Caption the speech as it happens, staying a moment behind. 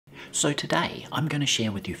So today I'm going to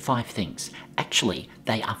share with you 5 things. Actually,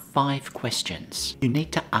 they are 5 questions you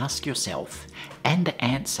need to ask yourself and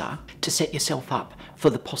answer to set yourself up for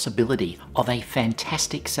the possibility of a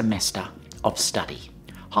fantastic semester of study.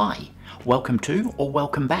 Hi, welcome to or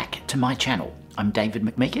welcome back to my channel. I'm David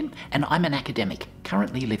McMeekin and I'm an academic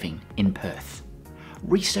currently living in Perth.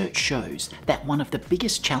 Research shows that one of the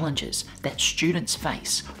biggest challenges that students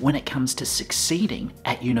face when it comes to succeeding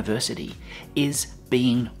at university is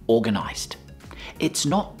being organised. It's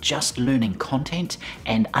not just learning content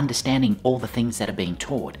and understanding all the things that are being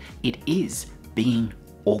taught, it is being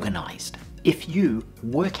organised. If you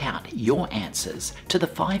work out your answers to the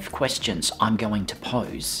 5 questions I'm going to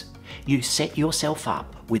pose, you set yourself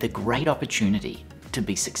up with a great opportunity to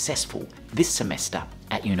be successful this semester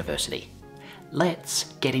at university.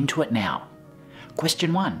 Let's get into it now.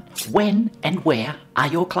 Question 1. When and where are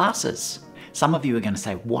your classes? Some of you are going to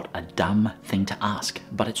say, what a dumb thing to ask,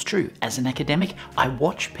 but it's true. As an academic, I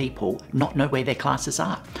watch people not know where their classes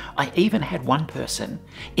are. I even had one person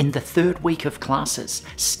in the 3rd week of classes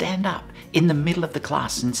stand up in the middle of the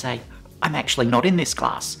class and say, I'm actually not in this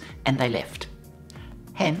class, and they left.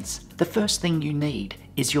 Hence, the first thing you need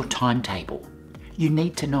is your timetable. You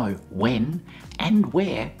need to know when and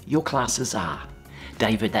where your classes are.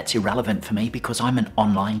 David, that's irrelevant for me because I'm an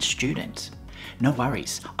online student. No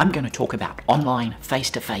worries, I'm going to talk about online,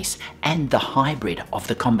 face-to-face, and the hybrid of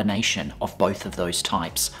the combination of both of those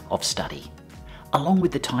types of study. Along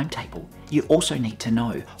with the timetable, you also need to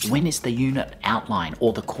know when is the unit outline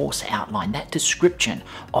or the course outline, that description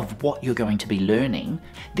of what you're going to be learning.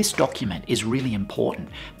 This document is really important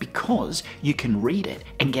because you can read it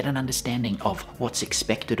and get an understanding of what's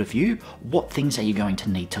expected of you, what things are you going to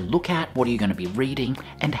need to look at, what are you going to be reading,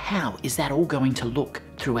 and how is that all going to look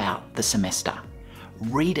throughout the semester.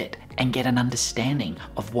 Read it and get an understanding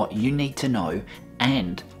of what you need to know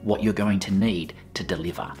and what you're going to need to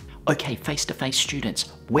deliver. Okay, face-to-face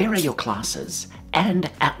students, where are your classes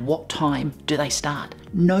and at what time do they start?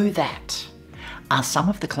 Know that. Are some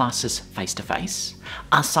of the classes face-to-face?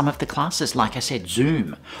 Are some of the classes, like I said,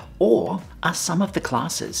 Zoom? Or are some of the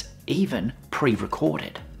classes even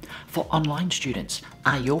pre-recorded? For online students,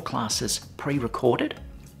 are your classes pre-recorded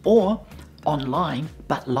or online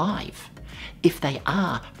but live? If they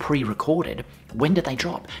are pre-recorded, when do they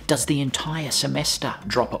drop? Does the entire semester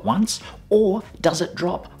drop at once, or does it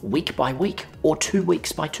drop week by week or 2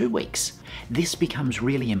 weeks by 2 weeks? This becomes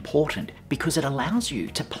really important because it allows you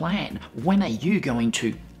to plan when are you going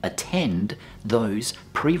to attend those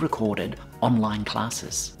pre-recorded online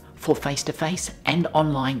classes. For face-to-face and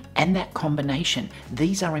online and that combination,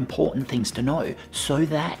 these are important things to know so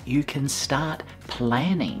that you can start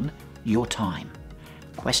planning your time.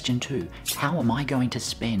 Question 2, how am I going to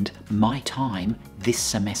spend my time this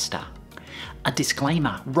semester? A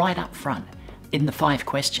disclaimer right up front. In the 5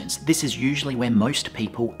 questions, this is usually where most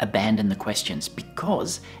people abandon the questions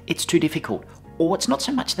because it's too difficult. Or it's not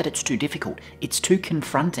so much that it's too difficult, it's too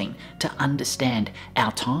confronting to understand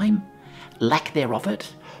our time, lack thereof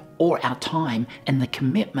it, or our time and the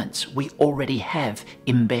commitments we already have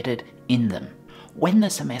embedded in them. When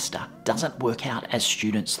the semester doesn't work out as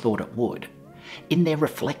students thought it would, in their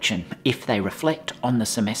reflection, if they reflect on the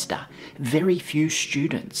semester, very few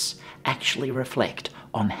students actually reflect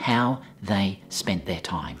on how they spent their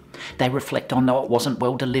time. They reflect on, no, it wasn't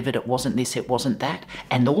well delivered, it wasn't this, it wasn't that,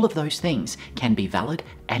 and all of those things can be valid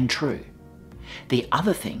and true. The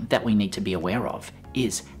other thing that we need to be aware of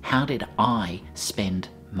is, how did I spend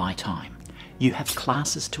my time? You have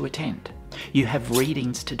classes to attend, you have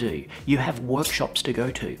readings to do, you have workshops to go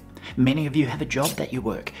to. Many of you have a job that you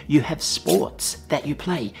work, you have sports that you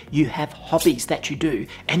play, you have hobbies that you do,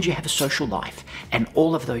 and you have a social life. And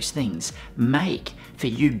all of those things make for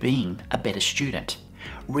you being a better student.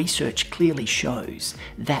 Research clearly shows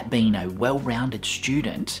that being a well-rounded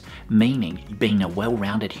student, meaning being a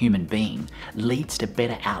well-rounded human being, leads to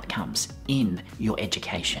better outcomes in your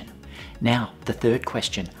education. Now, the 3rd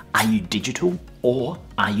question, are you digital or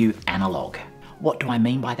are you analog? What do I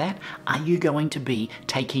mean by that? Are you going to be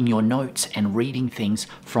taking your notes and reading things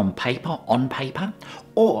from paper on paper?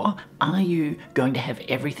 Or are you going to have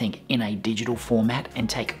everything in a digital format and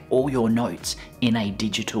take all your notes in a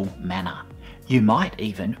digital manner? You might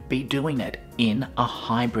even be doing it in a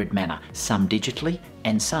hybrid manner, some digitally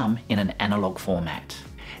and some in an analog format.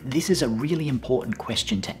 This is a really important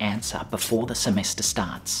question to answer before the semester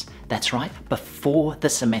starts. That's right, before the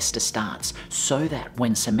semester starts, so that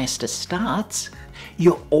when semester starts,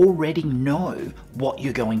 you already know what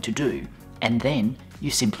you're going to do, and then you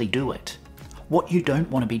simply do it. What you don't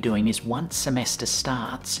want to be doing is once semester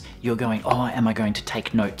starts, you're going, oh, am I going to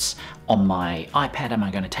take notes on my iPad? Am I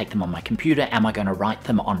going to take them on my computer? Am I going to write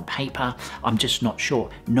them on paper? I'm just not sure.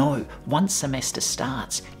 No, once semester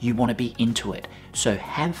starts, you want to be into it. So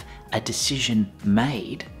have a decision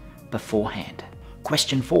made beforehand.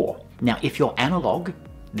 Question 4. Now, if you're analog,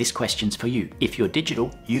 this question's for you. If you're digital,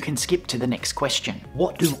 you can skip to the next question.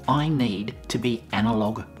 What do I need to be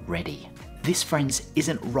analog ready? This, friends,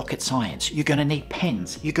 isn't rocket science. You're going to need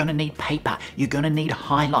pens, you're going to need paper, you're going to need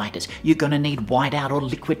highlighters, you're going to need whiteout or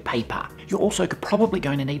liquid paper. You're also probably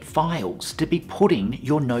going to need files to be putting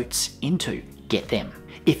your notes into. Get them.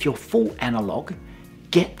 If you're full analog,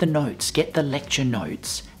 get the notes, get the lecture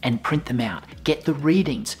notes and print them out. Get the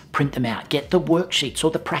readings, print them out. Get the worksheets or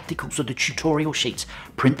the practicals or the tutorial sheets,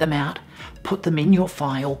 print them out, put them in your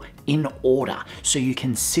file in order so you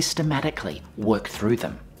can systematically work through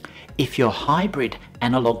them. If you're hybrid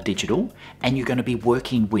analog digital and you're going to be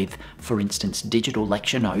working with, for instance, digital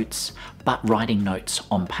lecture notes, but writing notes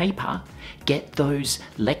on paper, get those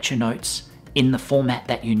lecture notes in the format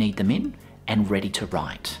that you need them in and ready to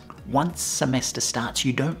write. Once semester starts,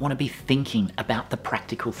 you don't want to be thinking about the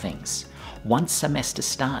practical things. Once semester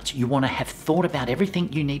starts, you want to have thought about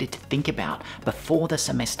everything you needed to think about before the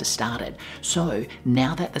semester started. So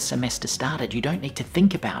now that the semester started, you don't need to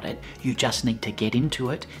think about it. You just need to get into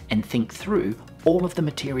it and think through all of the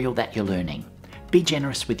material that you're learning. Be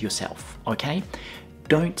generous with yourself, okay?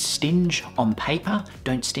 Don't stinge on paper.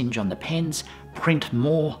 Don't stinge on the pens. Print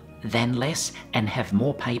more than less and have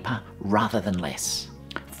more paper rather than less.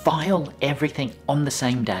 File everything on the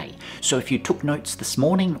same day. So if you took notes this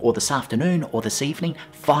morning or this afternoon or this evening,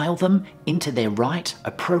 file them into their right,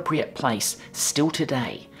 appropriate place still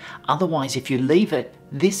today. Otherwise, if you leave it,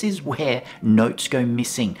 this is where notes go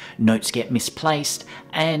missing, notes get misplaced,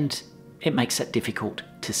 and it makes it difficult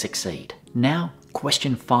to succeed. Now,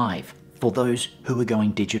 question 5 for those who are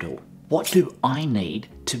going digital. What do I need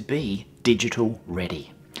to be digital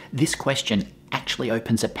ready? This question actually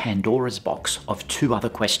opens a Pandora's box of 2 other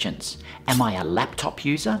questions. Am I a laptop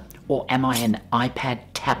user or am I an iPad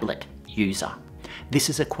tablet user? This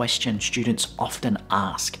is a question students often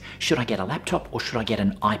ask. Should I get a laptop or should I get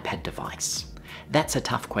an iPad device? That's a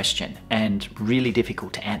tough question and really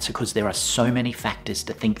difficult to answer because there are so many factors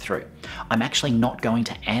to think through. I'm actually not going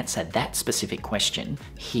to answer that specific question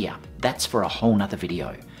here. That's for a whole nother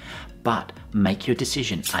video. But make your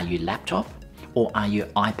decision. Are you laptop or are you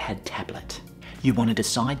iPad tablet? You want to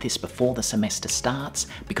decide this before the semester starts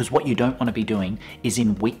because what you don't want to be doing is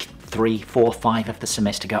in week 3, 4, 5 of the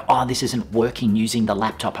semester go, oh, this isn't working using the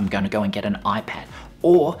laptop, I'm going to go and get an iPad.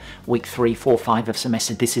 Or week 3, 4, 5 of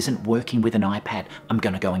semester, this isn't working with an iPad, I'm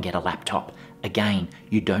going to go and get a laptop. Again,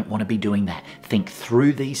 you don't want to be doing that. Think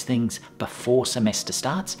through these things before semester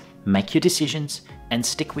starts, make your decisions and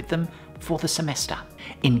stick with them for the semester.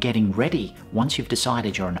 In getting ready, once you've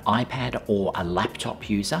decided you're an iPad or a laptop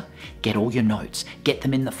user, get all your notes, get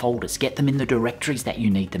them in the folders, get them in the directories that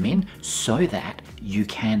you need them in so that you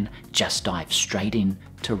can just dive straight in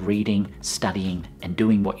to reading, studying, and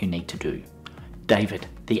doing what you need to do. David,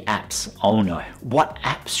 the apps, oh no, what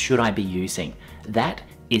apps should I be using? That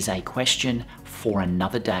is a question for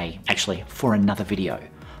another day, actually for another video.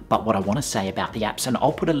 But what I want to say about the apps, and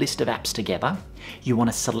I'll put a list of apps together, you want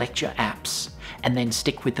to select your apps and then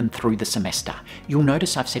stick with them through the semester. You'll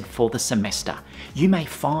notice I've said for the semester. You may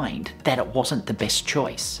find that it wasn't the best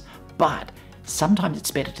choice, but sometimes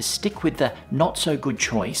it's better to stick with the not so good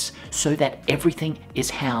choice so that everything is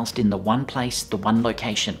housed in the one place, the one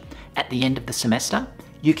location. At the end of the semester,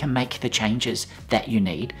 you can make the changes that you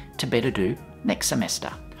need to better do next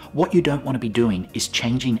semester. What you don't want to be doing is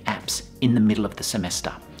changing apps in the middle of the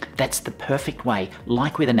semester. That's the perfect way,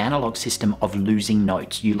 like with an analog system, of losing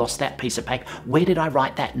notes. You lost that piece of paper. Where did I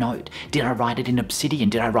write that note? Did I write it in Obsidian?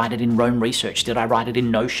 Did I write it in Roam Research? Did I write it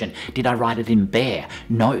in Notion? Did I write it in Bear?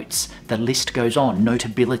 Notes, the list goes on.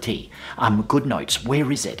 Notability, good notes,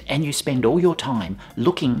 where is it? And you spend all your time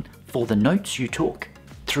looking for the notes you took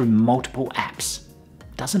through multiple apps.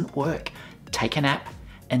 Doesn't work. Take an app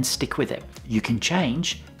and stick with it. You can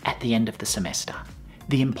change at the end of the semester.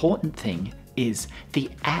 The important thing is the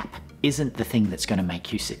app isn't the thing that's going to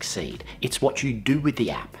make you succeed. It's what you do with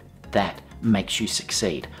the app that makes you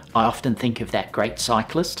succeed. I often think of that great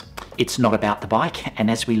cyclist. It's not about the bike,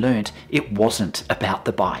 and as we learned, it wasn't about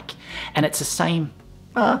the bike. And it's the same,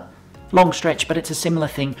 long stretch, but it's a similar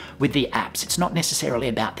thing with the apps. It's not necessarily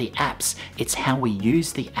about the apps, it's how we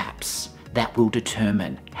use the apps that will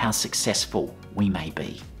determine how successful we may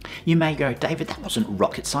be. You may go, David, that wasn't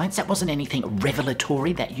rocket science. That wasn't anything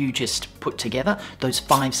revelatory that you just put together. Those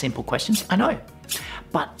 5 simple questions. I know.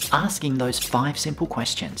 But asking those 5 simple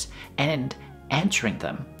questions and answering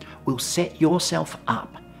them will set yourself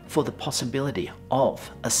up for the possibility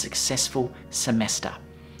of a successful semester.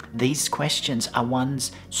 These questions are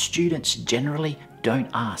ones students generally don't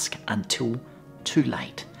ask until too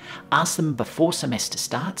late. Ask them before semester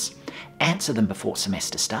starts, answer them before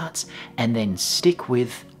semester starts, and then stick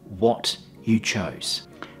with what you chose.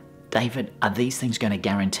 David, are these things going to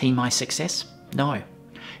guarantee my success? No.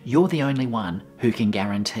 You're the only one who can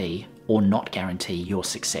guarantee or not guarantee your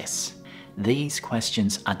success. These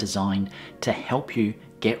questions are designed to help you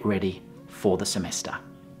get ready for the semester.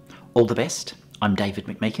 All the best. I'm David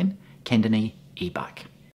McMeekin, Kendini eBuck.